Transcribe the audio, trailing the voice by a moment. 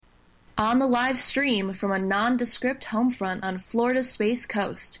On the live stream from a nondescript homefront on Florida's Space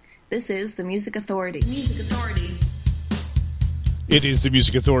Coast, this is the Music Authority. Music Authority. It is the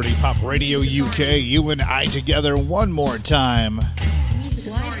Music Authority, Pop Radio UK. You and I together one more time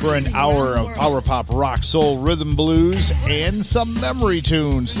for an hour of power pop, rock, soul, rhythm, blues, and some memory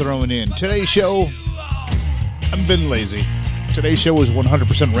tunes thrown in. Today's show, I've been lazy. Today's show is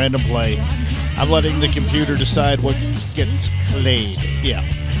 100% random play. I'm letting the computer decide what gets played. Yeah.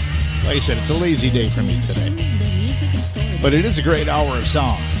 Like I said, it's a lazy day for me today. But it is a great hour of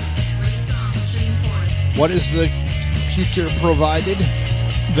song. What is the future provided?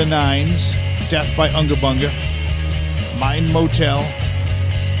 The Nines, Death by Unga Bunga, Mind Motel,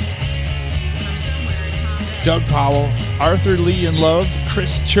 Doug Powell, Arthur Lee in Love,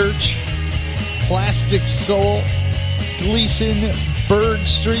 Chris Church, Plastic Soul, Gleason, Bird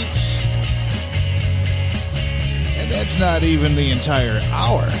Streets. And that's not even the entire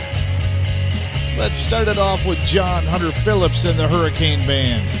hour. Let's start it off with John Hunter Phillips and the Hurricane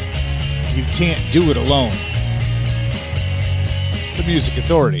Band. You Can't Do It Alone. The Music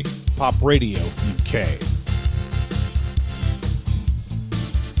Authority, Pop Radio UK.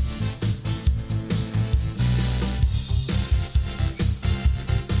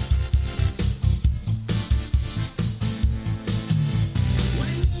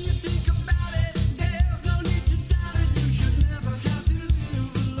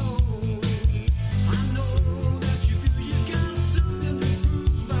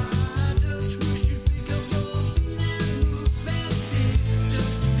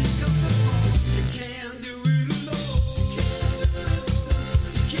 Do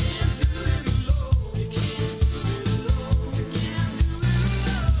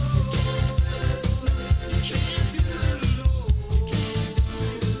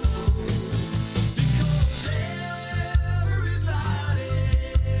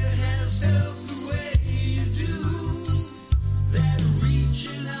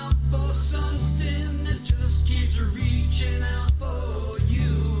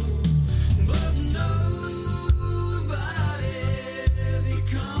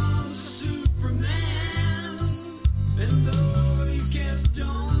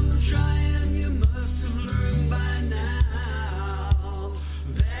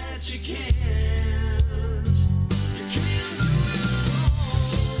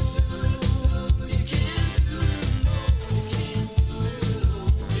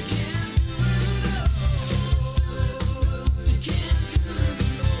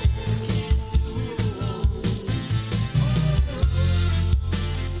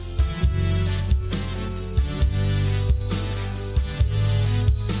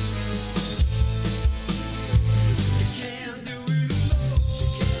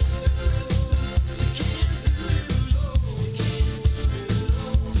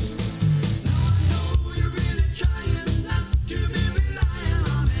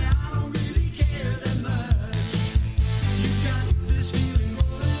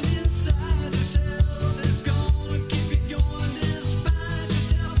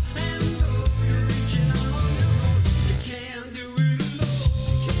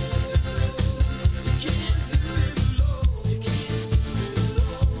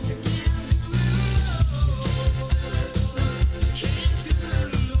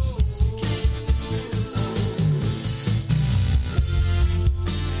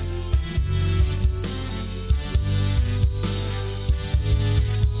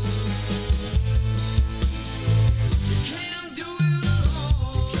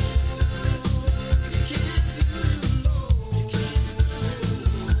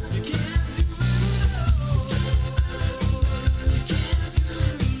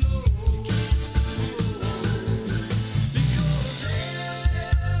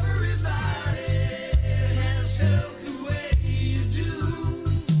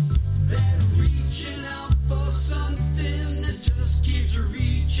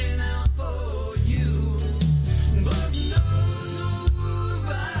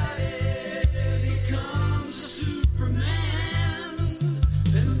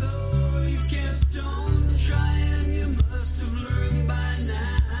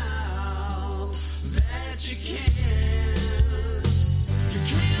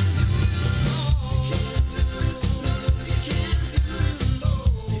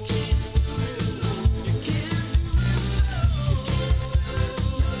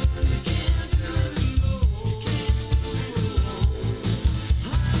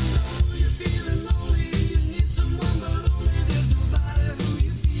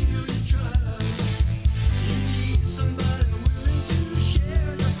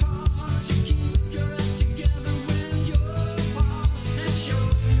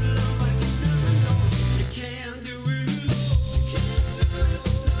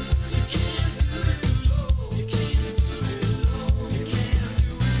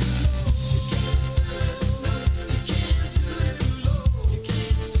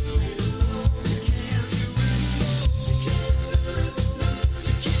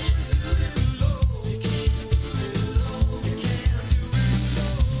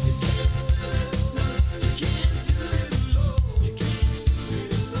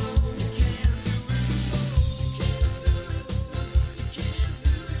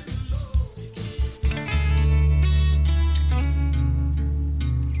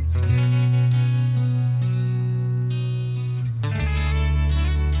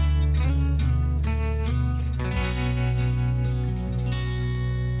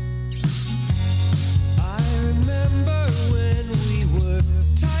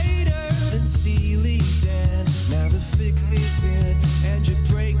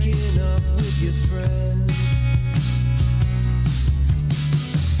your friends.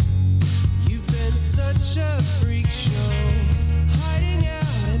 You've been such a freak show, hiding out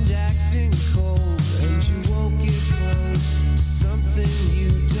and acting cold, and you won't get close to something you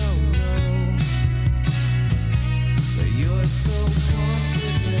don't know. But you're so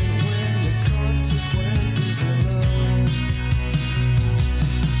confident when the consequences are low.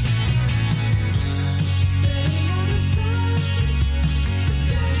 Betting on the sun to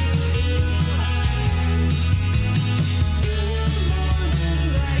bail you out. In the morning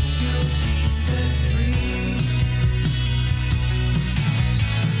light you'll be set free.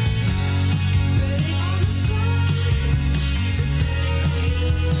 Betting on the sun to bail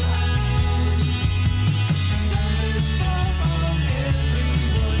you out. Darkness falls on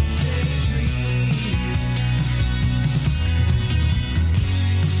everyone's daydream.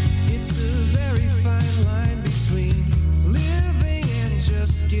 It's a very fine line between living and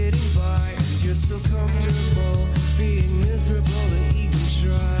just getting by, and you're so comfortable being miserable to even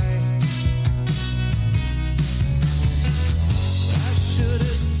try. I should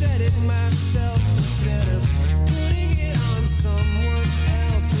have said it myself instead of putting it on someone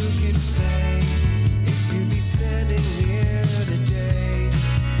else who can say if you'd be standing here today.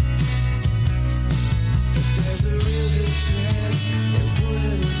 But there's a real good chance it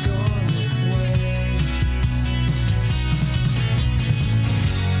wouldn't have gone this way.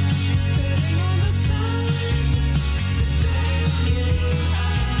 Betting on the sun to bail you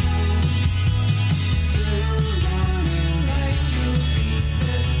out. In the morning light you'll be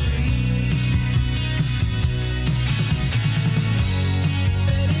set free.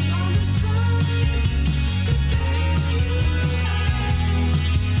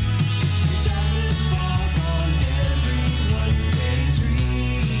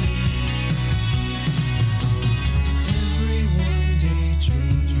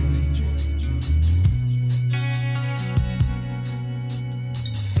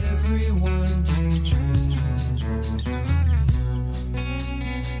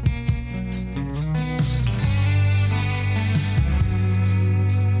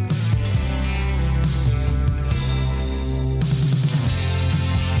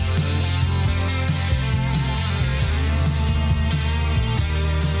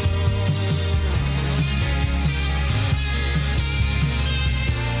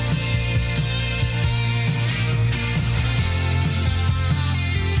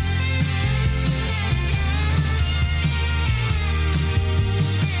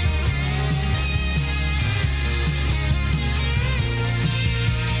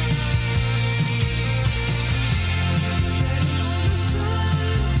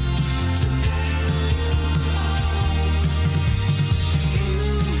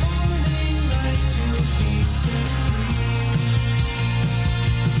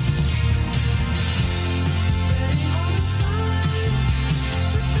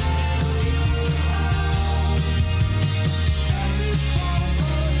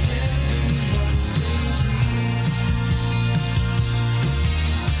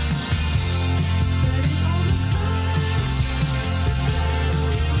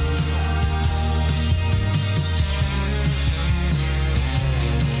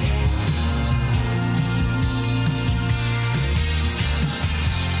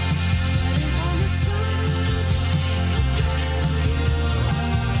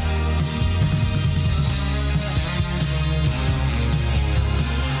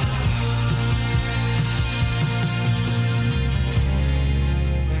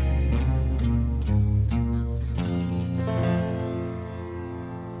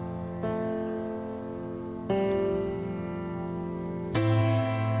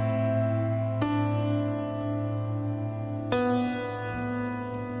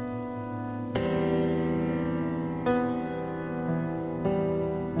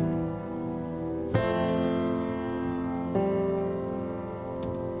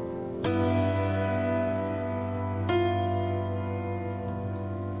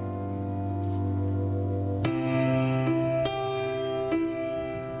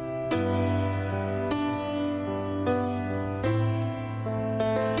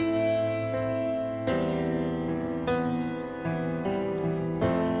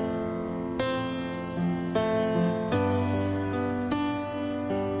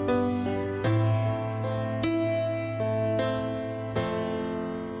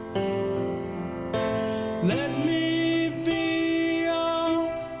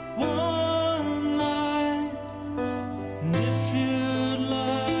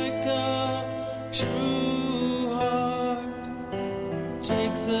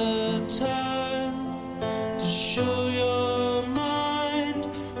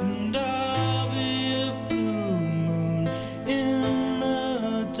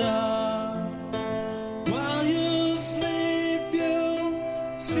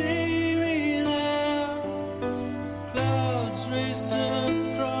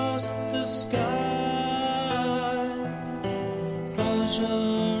 across the sky. Close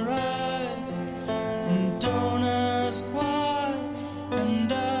your eyes and don't ask why,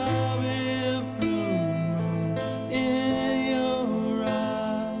 and I'll be a blue moon in your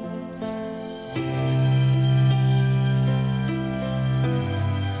eyes.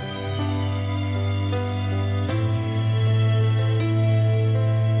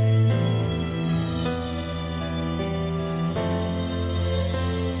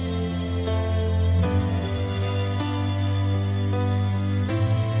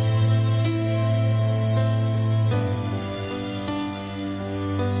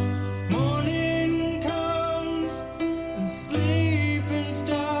 Morning comes and sleeping's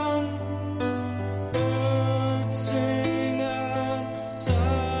done. Birds sing outside.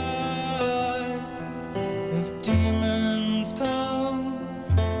 If demons come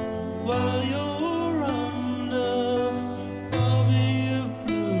while you're under, I'll be a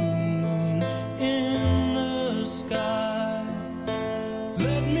blue moon in the sky.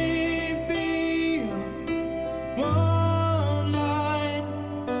 Let me be one light.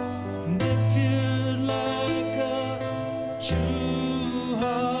 And if you'd like a true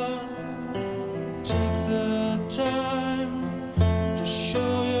heart, take the time to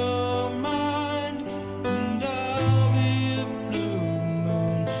show your mind, and I'll be a blue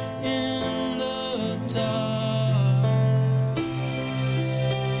moon in the dark.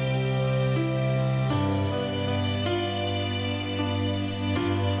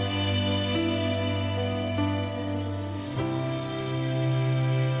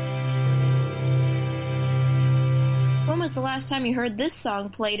 When was the last time you heard this song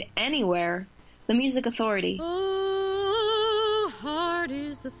played anywhere? The Music Authority. Oh, hard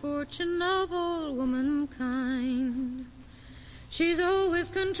is the fortune of all womankind. She's always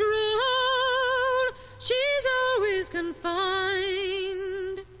controlled, she's always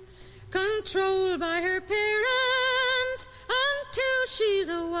confined, controlled by her parents until she's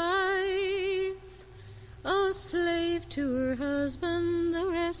a wife, a slave to her husband the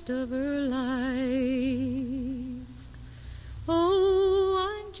rest of her life.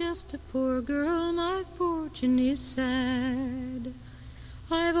 Oh, I'm just a poor girl, my fortune is sad.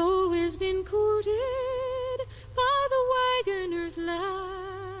 I've always been courted by the wagoner's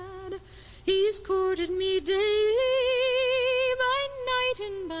lad. He's courted me daily, by night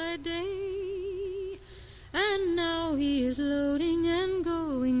and by day, and now he is loading and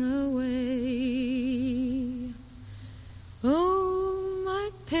going away. Oh, my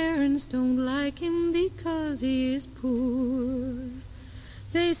parents don't like him because he is poor.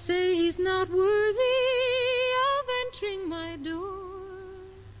 They say he's not worthy of entering my door.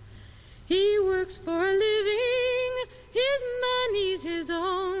 He works for a living, his money's his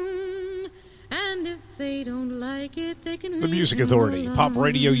own, and if they don't like it, they can The leave Music him Authority, alone. Pop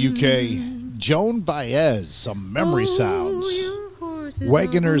Radio UK, Joan Baez, some memory sounds. your horses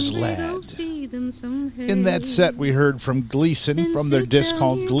Wagoner's are hungry, Lad. go feed them some hay. In that set, we heard from Gleason Then from their sit disc down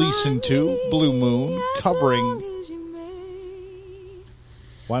called here Gleason by 2, me Blue Moon, as covering long as you may.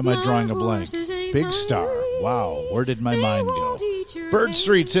 Why Am I My Drawing a Blank? horses ain't Big Star. hungry. Wow, where did my They mind go? won't eat your Bird hay.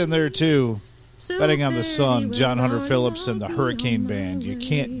 Street's in there too. So Betting on the fare Sun, thee John well, Hunter darling, Phillips and the I'll be Hurricane on my Band. You way.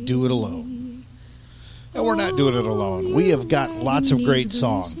 can't do it alone. And we're not doing it alone. We have got lots of great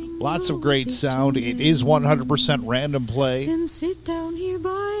songs, lots of great sound. It is 100% random play. Then sit down here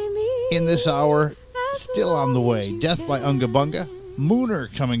by me In this hour, as still on the long way. as you Death by can. Unga Bunga.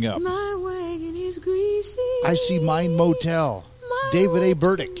 Mooner coming up. My wagon is greasy. I See Mine Motel. My David A. rope's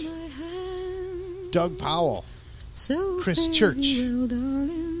Burdick. in my hand. Doug Powell. So Chris fare Church. thee well,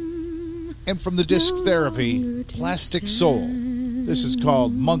 darling. And from the disc No therapy, longer to Plastic Soul. This is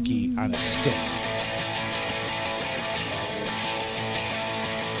called Monkey on a Stick.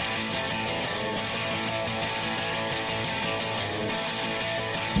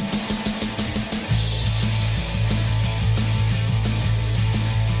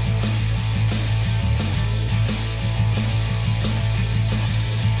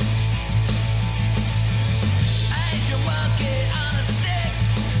 I ain't your monkey on a stick.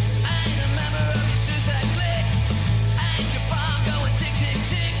 I ain't a member of your suicide clique. I ain't your bomb going tick tick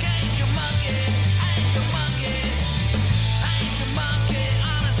tick. I ain't your monkey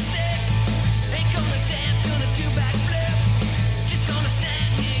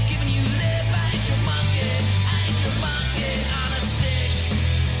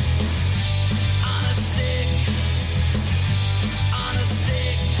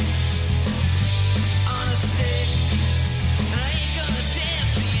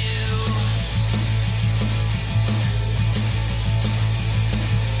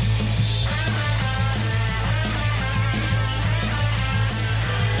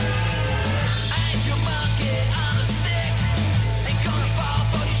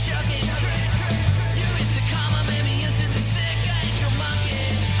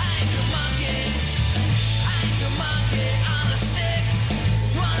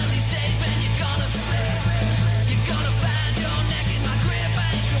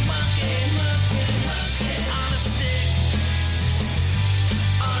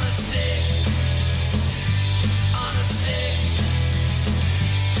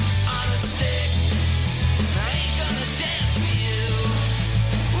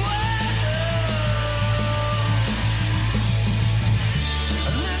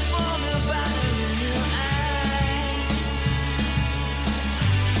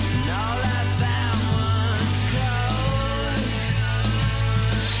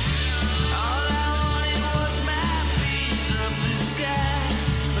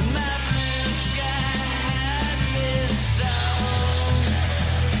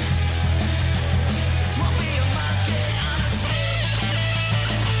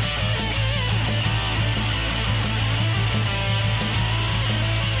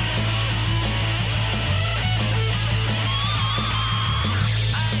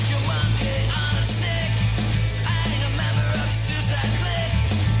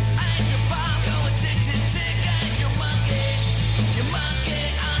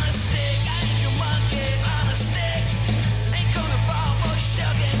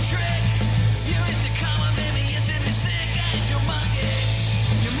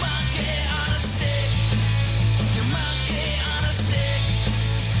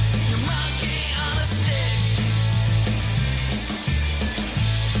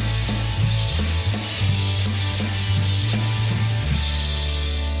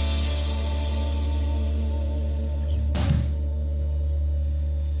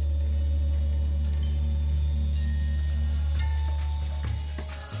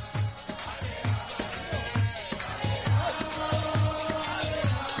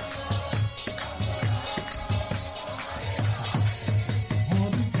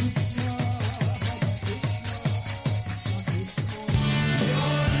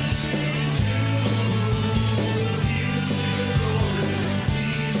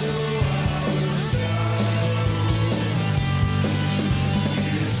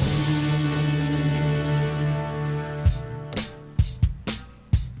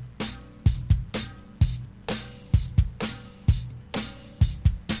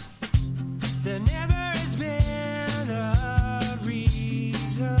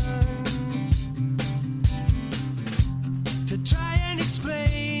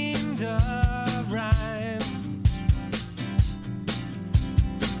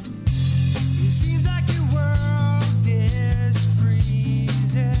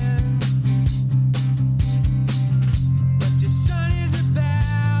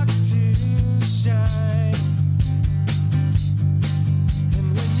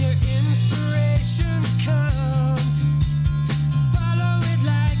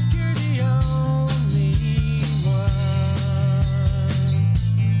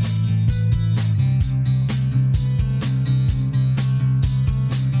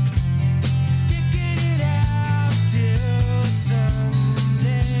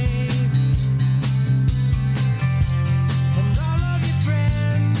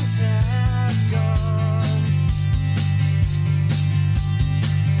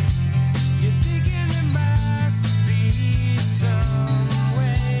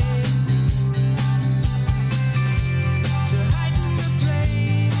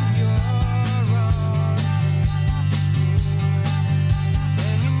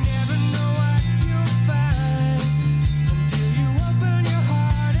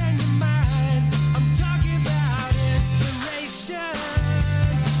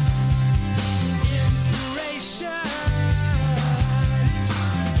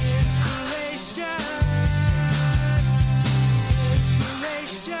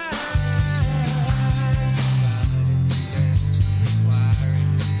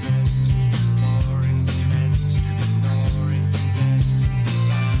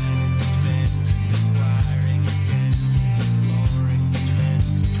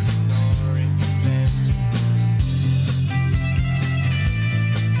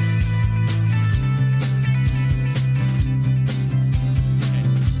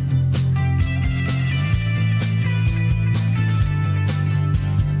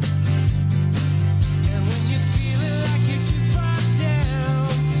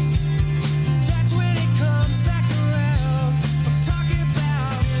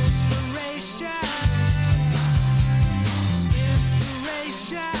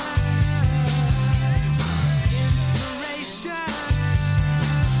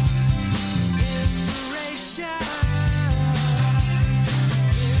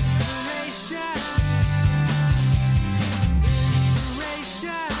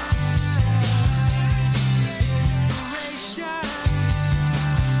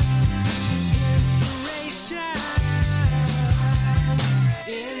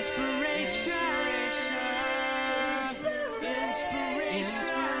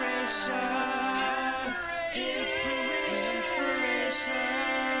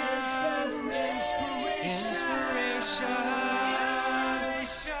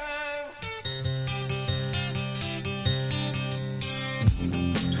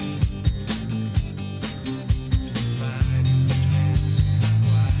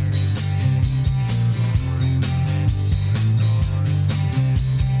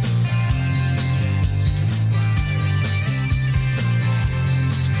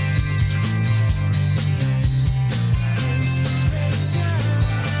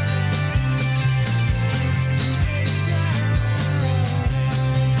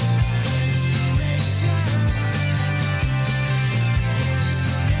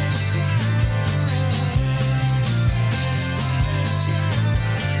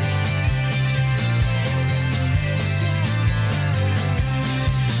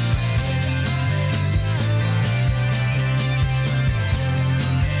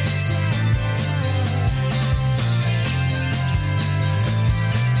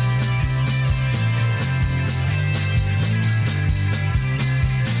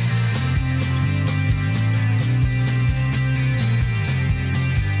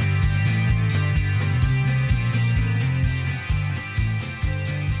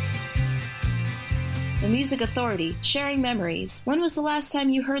Music Authority, sharing memories. When was the last time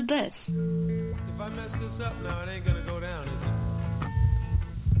you heard this? If I mess this up now, it ain't gonna go down, is it?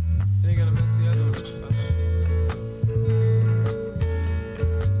 It ain't gonna mess the other one up if I mess this up.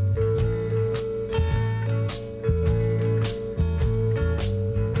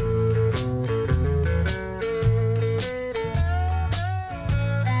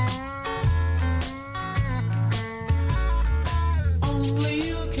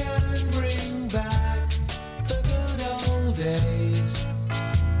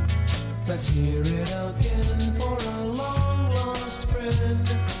 Let's hear it again for a long lost friend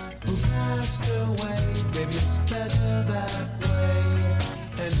who passed away. Maybe it's better that way.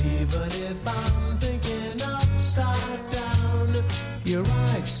 And even if I'm thinking upside down, you're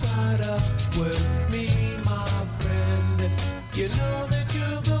right side up with me, my friend. You know that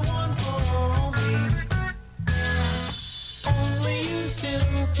you're the one for me. Only you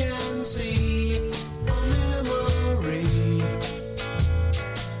still can see a memory.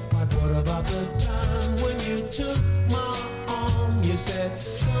 What about the time when you took my arm? You said,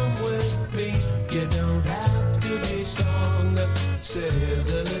 come with me, you don't have to be strong. Said,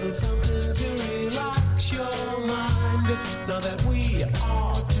 here's a little something to relax your mind. Now that we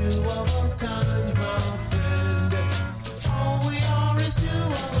are two of a kind, my friend, all we are is two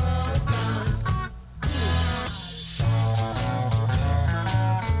of a kind.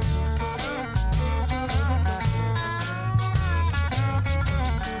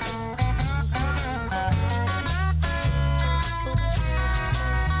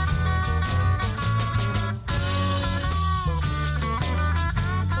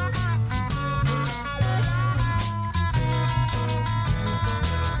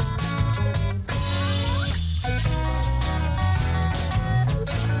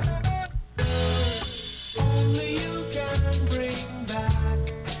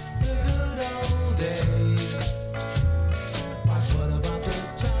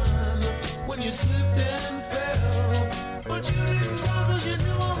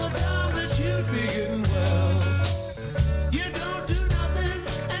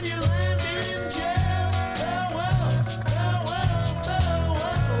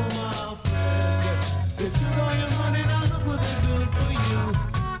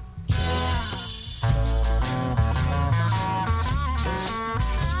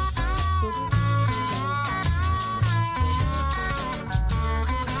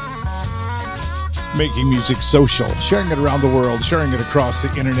 Making music social, sharing it around the world, sharing it across the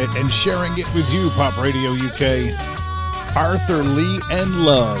internet, and sharing it with you, Pop Radio UK. Arthur Lee and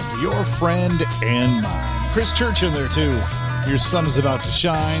Love, your friend and mine. Chris Church in there too. Your sun is about to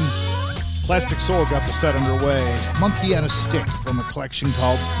shine. Plastic Soul got the set underway. Monkey on a Stick from a collection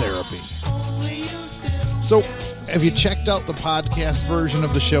called Therapy. So, have you checked out the podcast version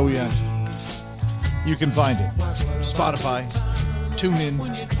of the show yet? You can find it. Spotify, TuneIn,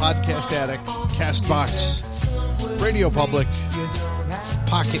 Podcast Addict, CastBox, Radio Public,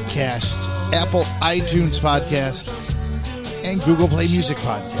 Pocket Cast, Apple iTunes Podcast, and Google Play Music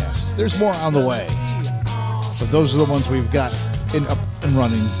Podcast. There's more on the way, but those are the ones we've got up and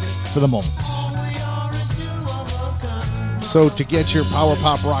running for the moment. So to get your power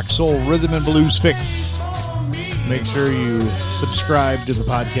pop, rock, soul, rhythm, and blues fix, make sure you subscribe to the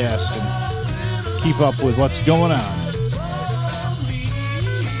podcast and keep up with what's going on.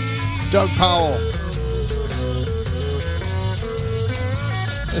 Doug Powell.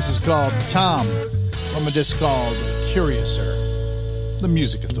 This is called Tom from a disc called Curiouser. The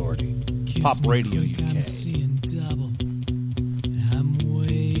Music Authority. Pop Radio UK. I'm seeing double. I'm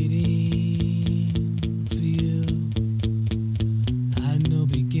waiting for you. I know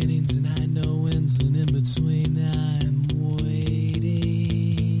beginnings and I know ends, and in between I'm waiting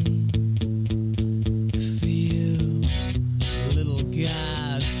for you. Little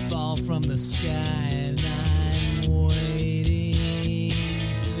gods fall from the sky, and I'm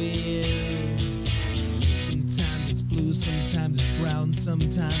waiting for you. Sometimes it's blue, sometimes it's brown,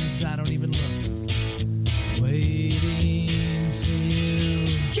 sometimes I don't even look. Waiting for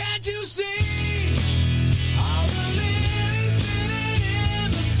you. Can't you see all the lilies spinning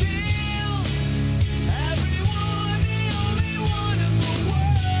in the field? Everyone, the only one in the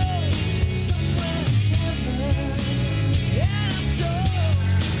world. Somewhere's heaven, and I'm told.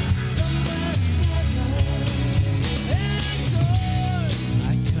 Somewhere's heaven, and I'm told.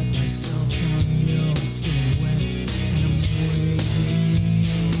 I cut myself on your silhouette, and I'm waiting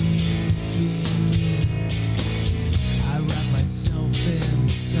for you. I wrap myself in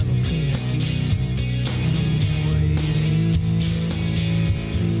cellophane again, and I'm waiting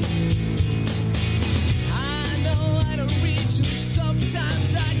for you. I know how to reach, and sometimes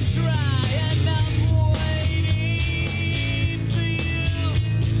I try, and I'm waiting for you.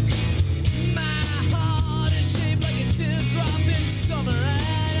 My heart is shaped like a teardrop in summer,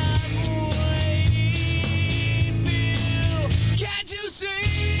 and I'm waiting for you. Can't you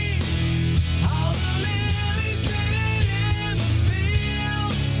see all the lilies spinning in the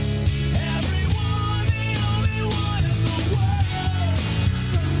field? Everyone, the only one in the world.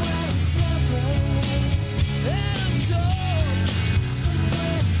 Somewhere's heaven, and I'm told.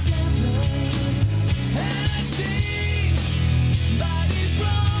 Somewhere's heaven, and I see by these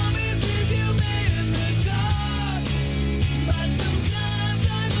promises you made in the dark. But sometimes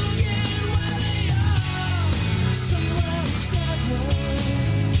I forget where they are. Somewhere's heaven,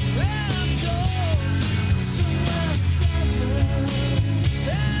 and I'm told. Somewhere's heaven,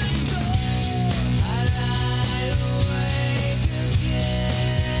 and I'm told. I lie awake again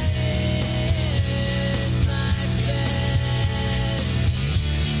in my bed.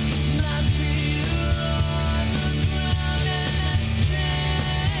 My feet are on the ground, and I stand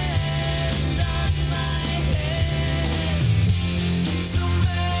on my head. So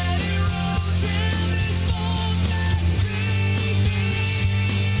many roads in this fog that feed me.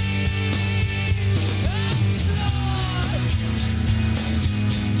 I'm torn.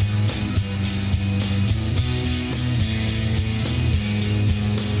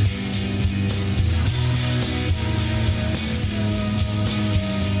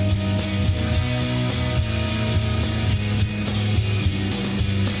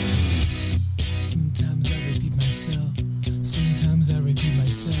 Sometimes I repeat myself, sometimes I repeat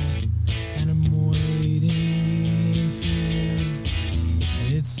myself, and I'm waiting for you.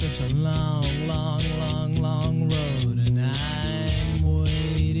 And it's such a long, long, long, long road, and I'm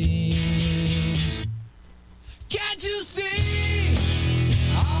waiting. Can't you see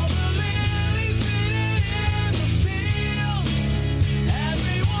all the lilies spinning in the field?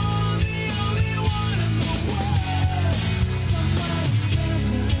 Everyone, the only one in the world. Somewhere's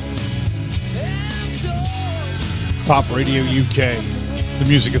heaven, and I'm told. Pop Radio UK, the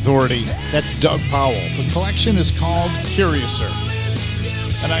Music Authority. That's Doug Powell. The collection is called Curiouser.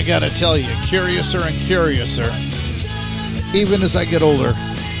 And I gotta tell you, curiouser and curiouser, even as I get older.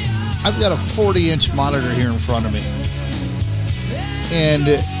 I've got a 40-inch monitor here in front of me. And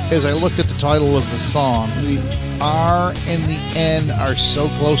as I look at the title of the song, the R and the N are so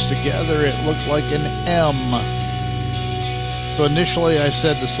close together, it looked like an M. So initially I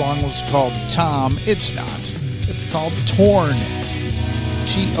said the song was called Tom. It's not. It's called Torn.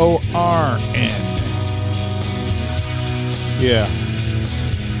 Torn. Yeah.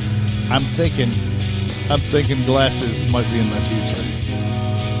 I'm thinking glasses might be in my future.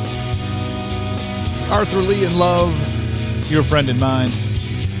 Arthur Lee in Love, your friend and mine.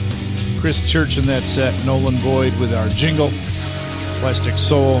 Chris Church in that set. Nolan Boyd with our jingle. Plastic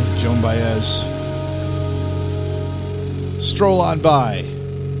Soul, Joan Baez. Stroll On By.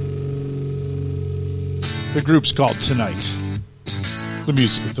 The group's called Tonight. The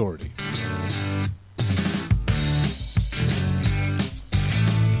Music Authority.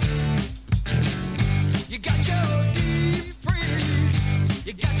 You got your deep freeze,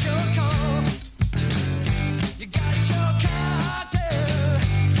 you got your calm, you got your cocktail,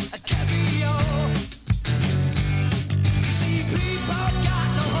 a caviar. You see, people got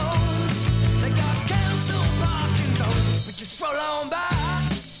no homes, they got council parking zones, but you stroll on by,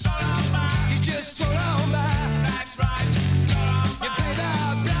 you just stroll on by. That's right, stroll on by. You pay the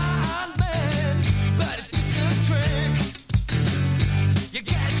blind.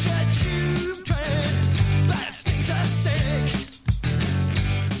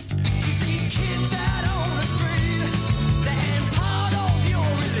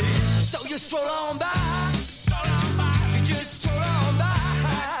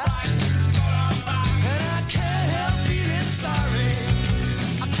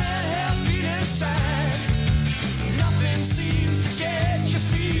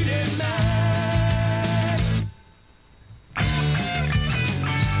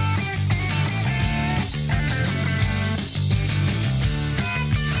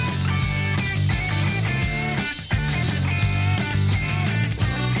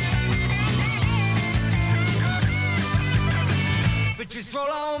 stroll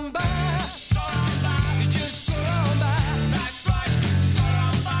on by. You just stroll on by. That's right, stroll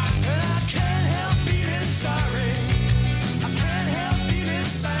on by. And I can't help feeling sorry. I can't help feeling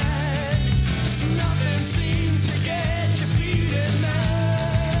sad. Nothing seems to get you feeling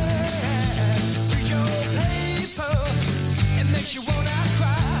mad. Read your paper, it makes you wanna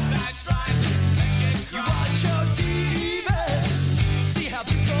cry. That's right, makes you cry. You watch your TV, see how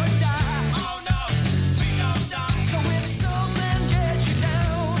people die. Oh no, we don't die. So if something gets you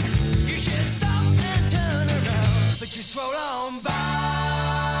down, you should stop and turn around. But just roll on by.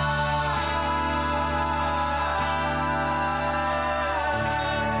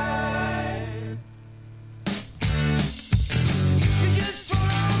 You just roll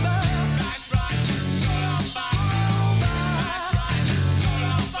on by. That's right, roll on by. Roll on by. That's right, roll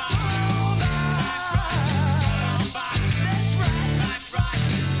on by. Roll on by. That's right, that's right.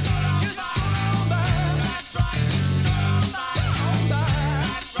 Just roll on by. That's right, roll on by.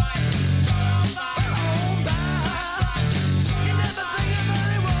 That's right, roll on by. You never think about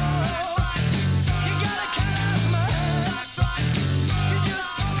it once. You got a careless mind. You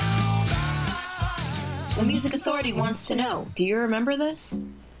just roll on by. The Music Authority wants to know, do you remember this?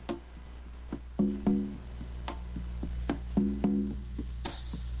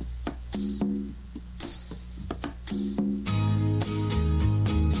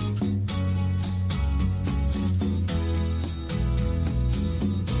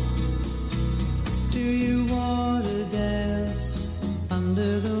 Do you want to dance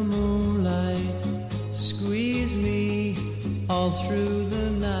under the moonlight? Squeeze me all through the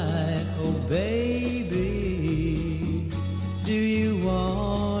night, oh baby. Do you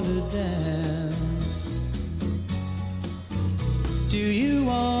want to dance? Do you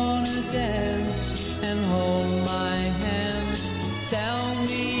want to dance and hold my hand? Tell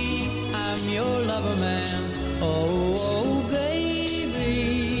me I'm your lover man, oh, oh baby.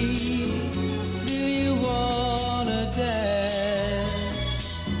 Do you wanna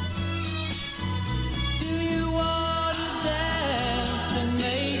dance? Do you wanna dance and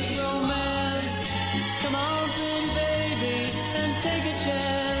make romance? Come on, pretty baby, and take a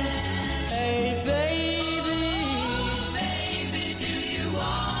chance. Hey, baby. Baby, do you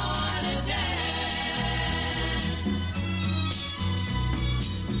wanna dance?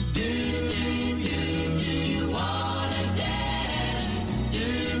 Do you wanna dance? Do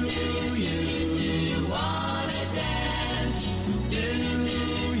you wanna dance? Do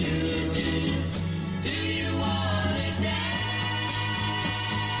you wanna dance?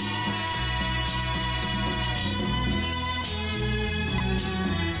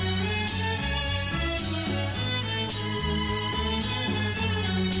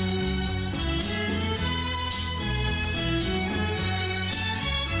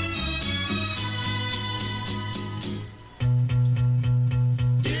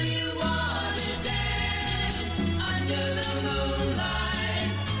 Do you wanna dance under the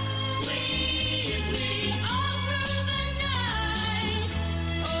moonlight? Squeeze me all through the night.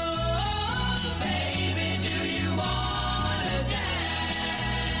 Oh, baby, do you wanna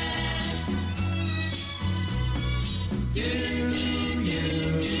dance? Do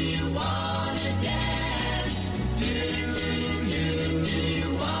you wanna dance? Do you wanna dance? Do you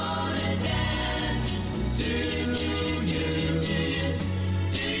wanna dance?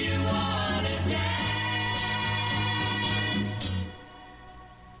 Do you wanna dance?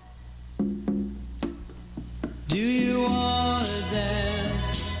 Do you wanna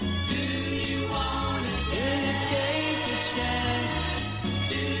dance? Will you take a chance?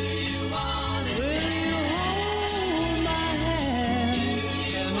 Do you wanna dance? Will you hold my hand?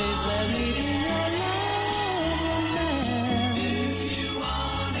 Let me be your lover man. Do you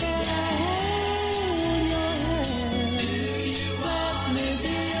wanna dance? Hold your hand. Do you wanna Let me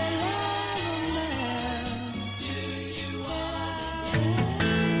be your lover man. Do you wanna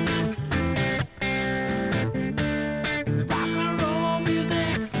rock and roll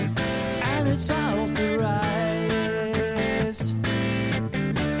music, and it's authorized.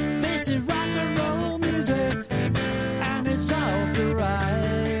 This is rock and roll music, and it's authorized.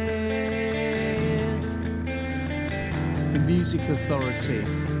 The Music Authority,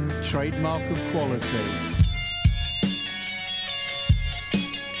 trademark of quality.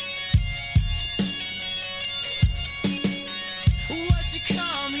 What you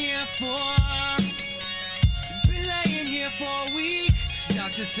come here for? Been laying here for a week.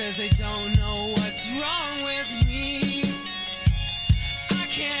 Doctor says they don't know what's wrong with me. I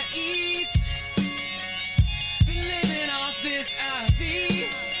can't eat. Been living off this IV.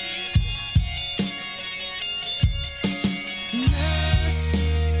 Nurse,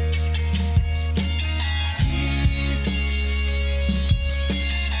 please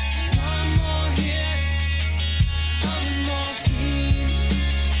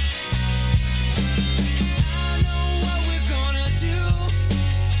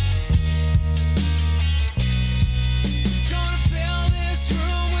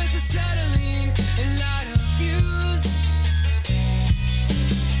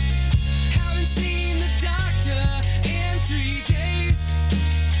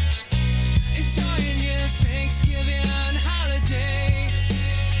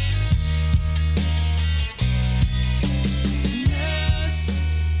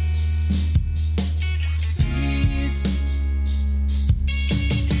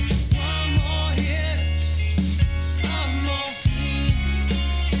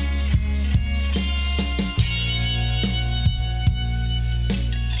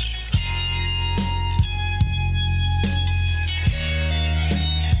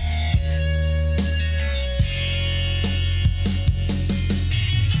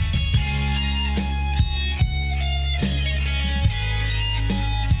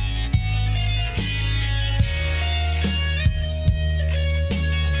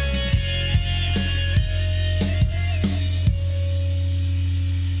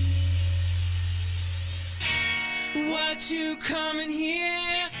what you coming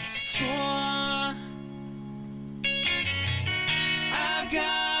here for. I've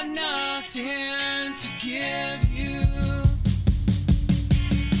got nothing to give you.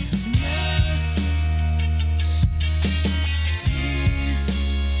 Nurse, tease,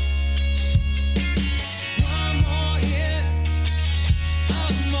 one more hit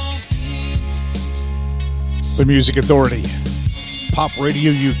of morphine. The Music Authority, Pop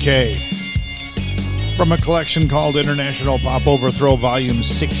Radio UK, from a collection called International Pop Overthrow Volume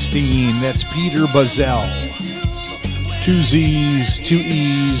 16. That's Peter Buzzell. 2 Z's, 2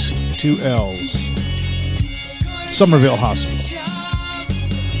 E's, 2 L's. Somerville Hospital.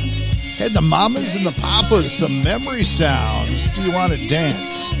 Had the Mamas and the Papas, some memory sounds. Do you want to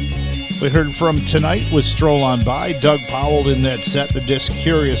dance? We heard from Tonight with Stroll On By. Doug Powell in that set, the disc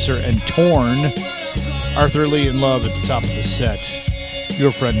Curiouser and Torn. Arthur Lee in Love at the top of the set.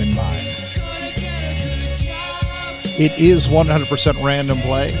 Your Friend and Mine. It is 100% random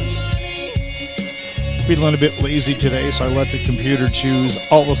play. Feeling a bit lazy today, so I let the computer choose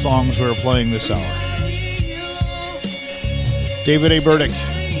all the songs we were playing this hour. David A. Burdick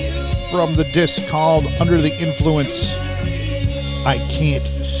from the disc called Under the Influence, I Can't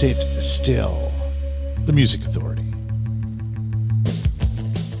Sit Still. The Music Authority.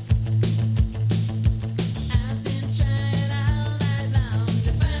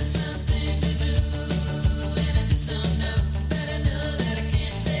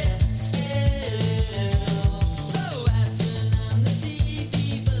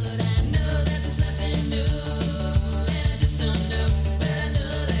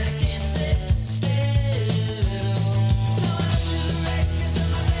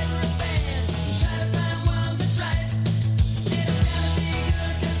 Try to find one that's right.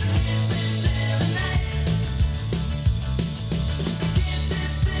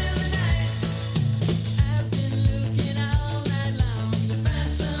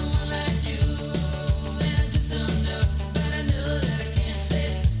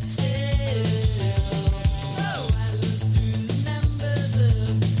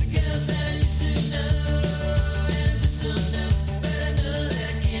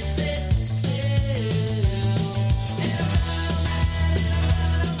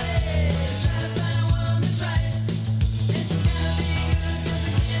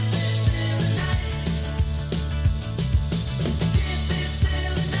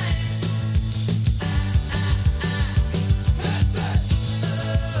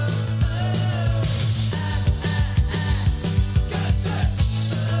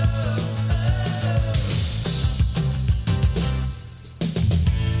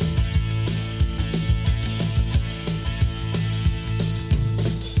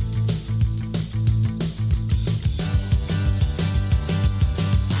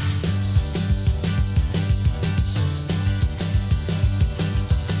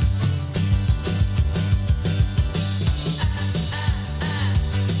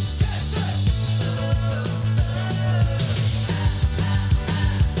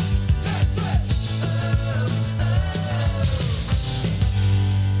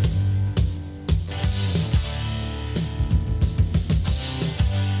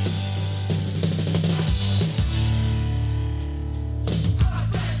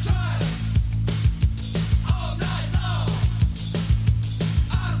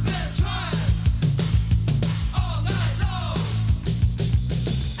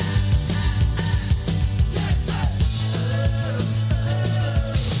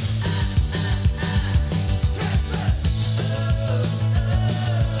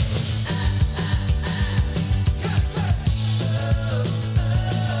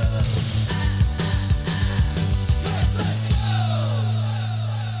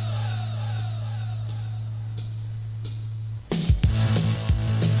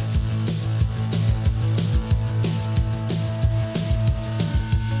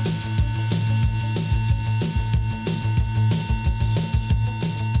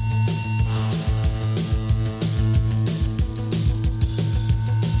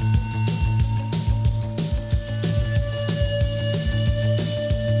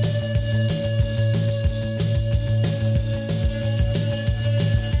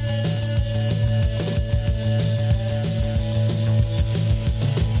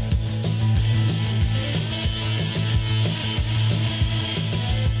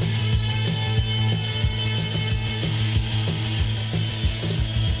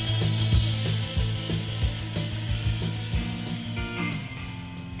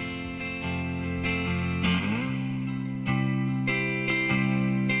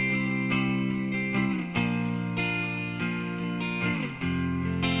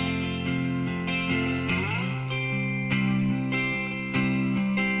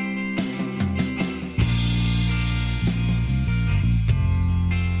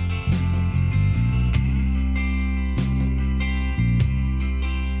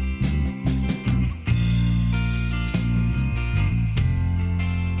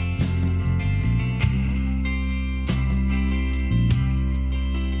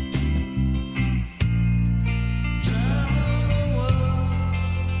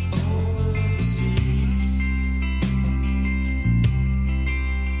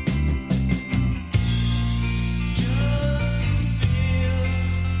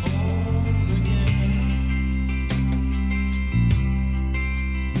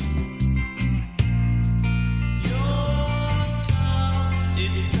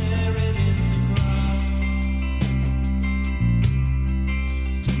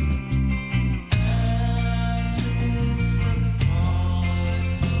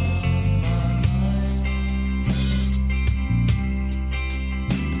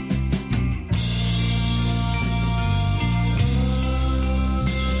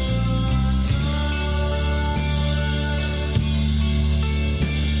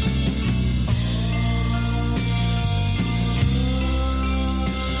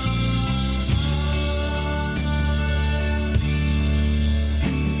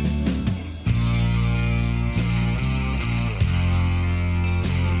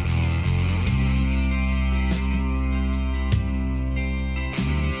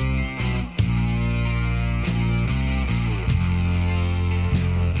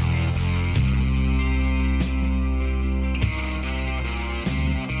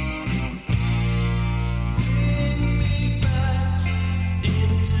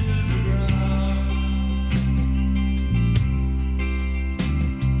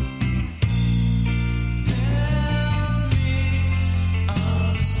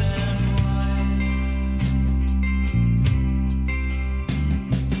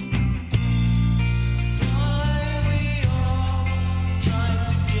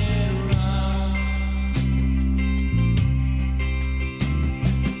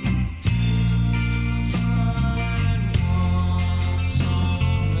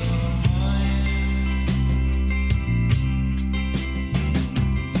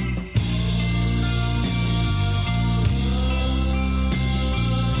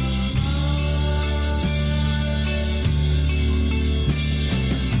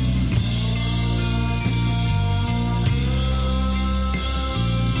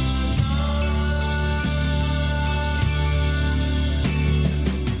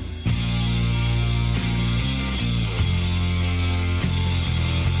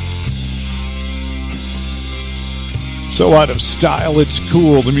 So out of style, it's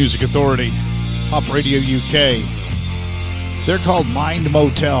cool. The Music Authority, Pop Radio UK. They're called Mind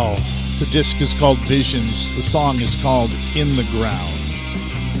Motel. The disc is called Visions. The song is called In the Ground.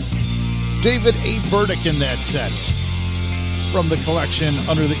 David A. Burdick in that set. From the collection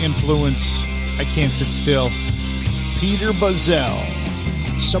Under the Influence, I Can't Sit Still. Peter Buzzell,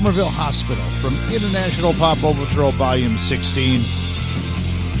 Somerville Hospital, from International Pop Overthrow Volume 16.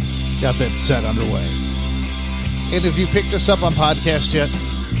 Got that set underway. And if you picked us up on podcast yet,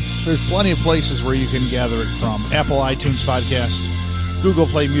 there's plenty of places where you can gather it from. Apple iTunes Podcast, Google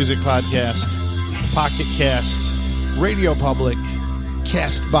Play Music Podcast, Pocket Cast, Radio Public,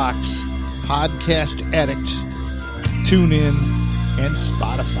 Castbox, Podcast Addict, TuneIn, and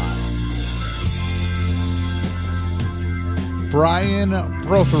Spotify. Brian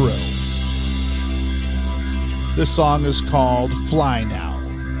Prothero. This song is called Fly Now.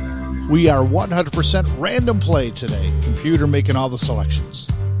 We are 100% random play today. Computer making all the selections.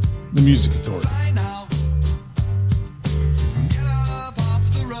 The Music Authority.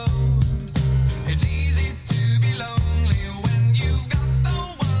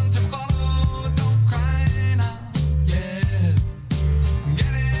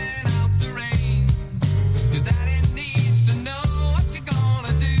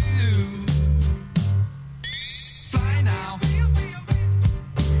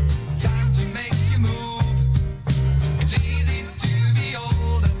 It's easy to be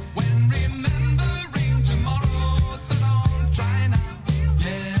older when remember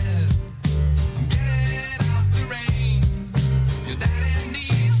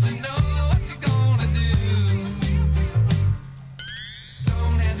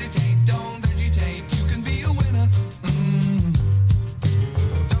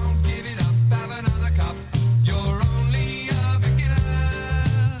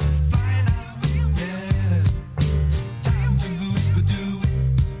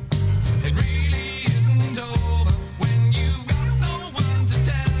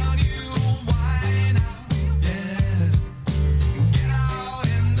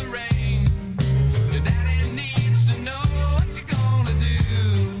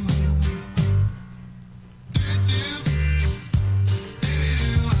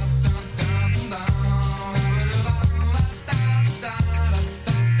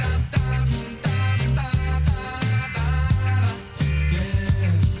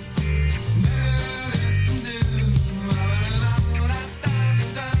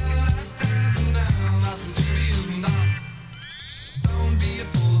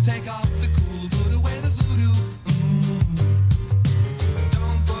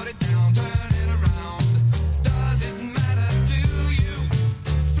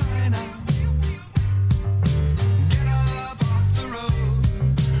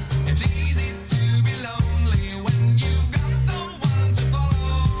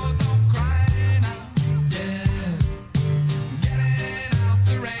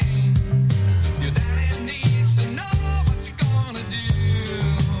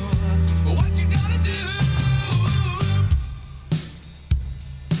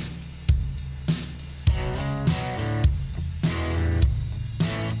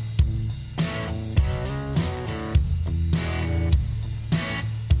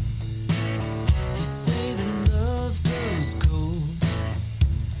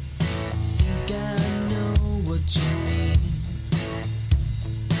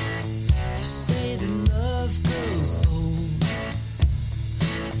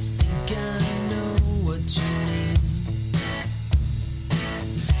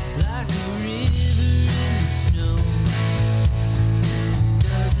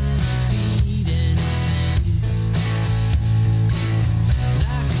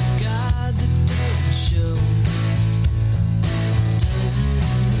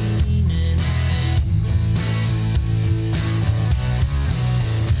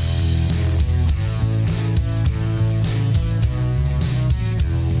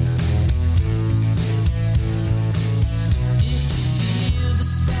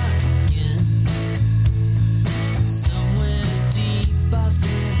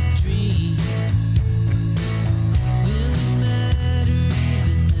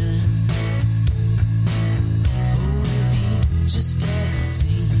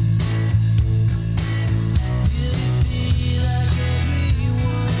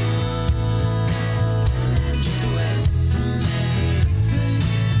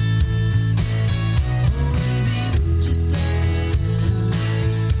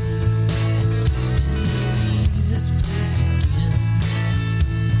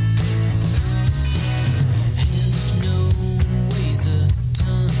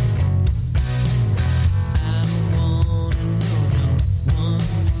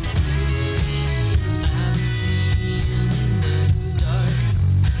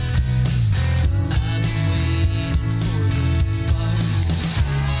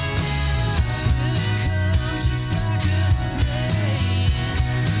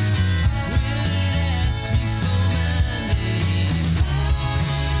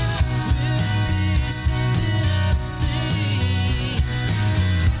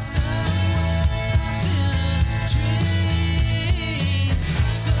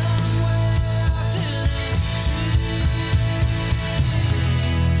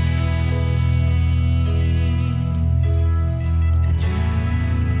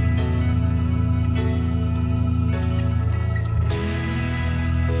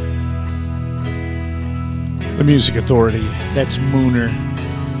The Music Authority. That's Mooner.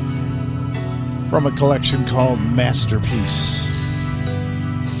 From a collection called Masterpiece.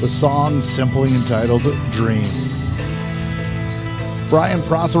 The song simply entitled Dream. Brian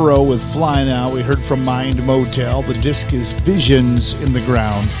Prothero with Fly Now. We heard from Mind Motel. The disc is Visions in the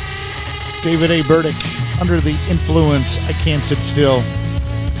Ground. David A. Burdick, Under the Influence, I Can't Sit Still.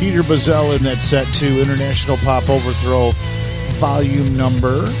 Peter Bazell in that set too. International Pop Overthrow, volume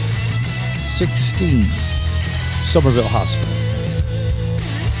number 16. Somerville Hospital.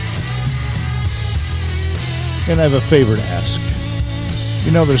 And I have a favor to ask.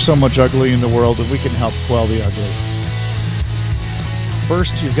 You know there's so much ugly in the world, and we can help quell the ugly.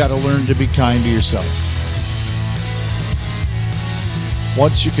 First, you've got to learn to be kind to yourself.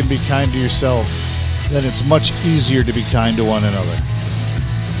 Once you can be kind to yourself, then it's much easier to be kind to one another.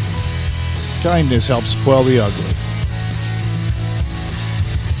 Kindness helps quell the ugly.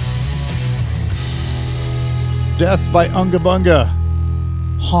 Death by Unga Bunga.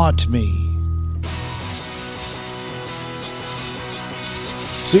 Haunt Me.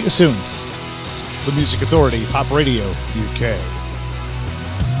 See you soon. The Music Authority, Pop Radio, UK.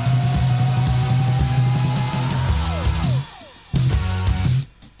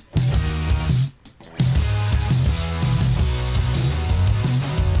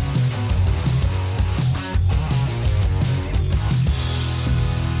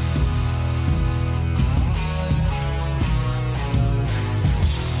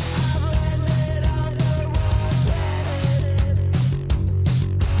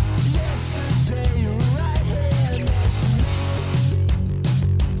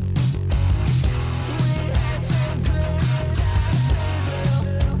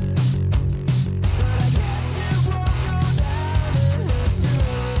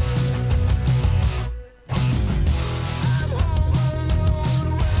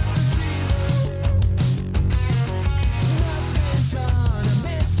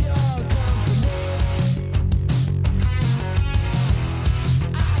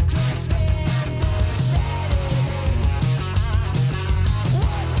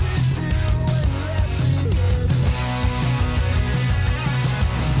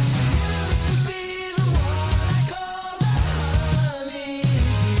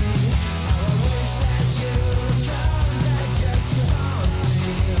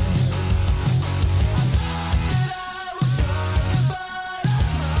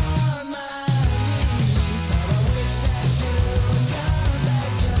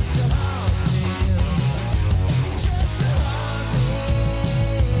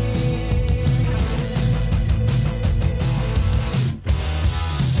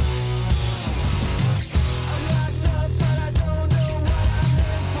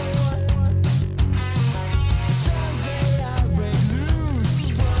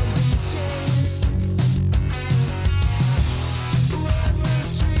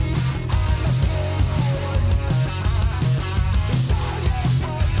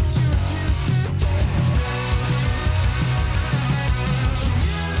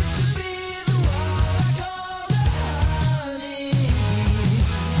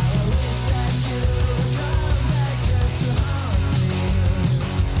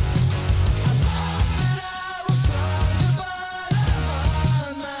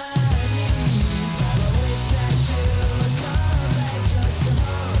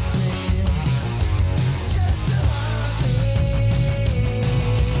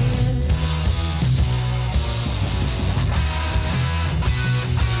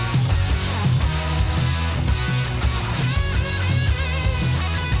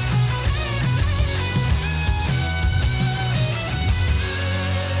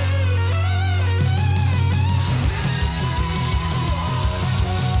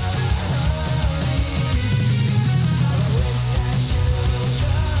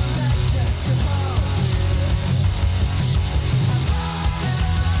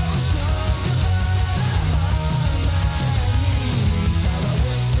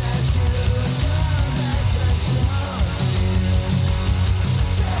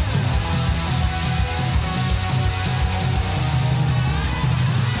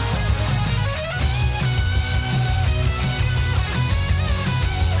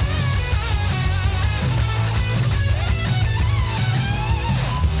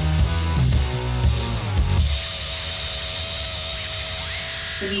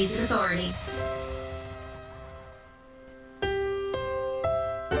 The Music Authority.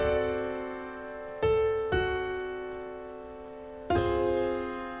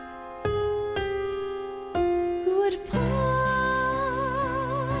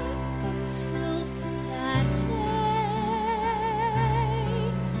 Until that day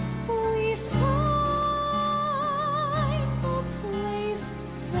we fall.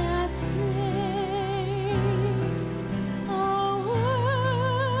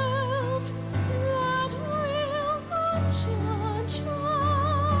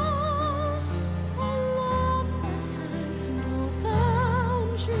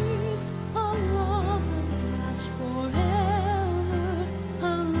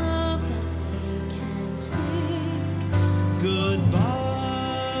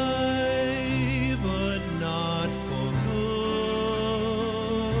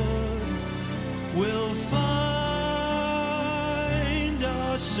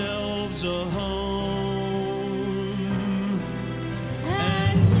 ourselves a home.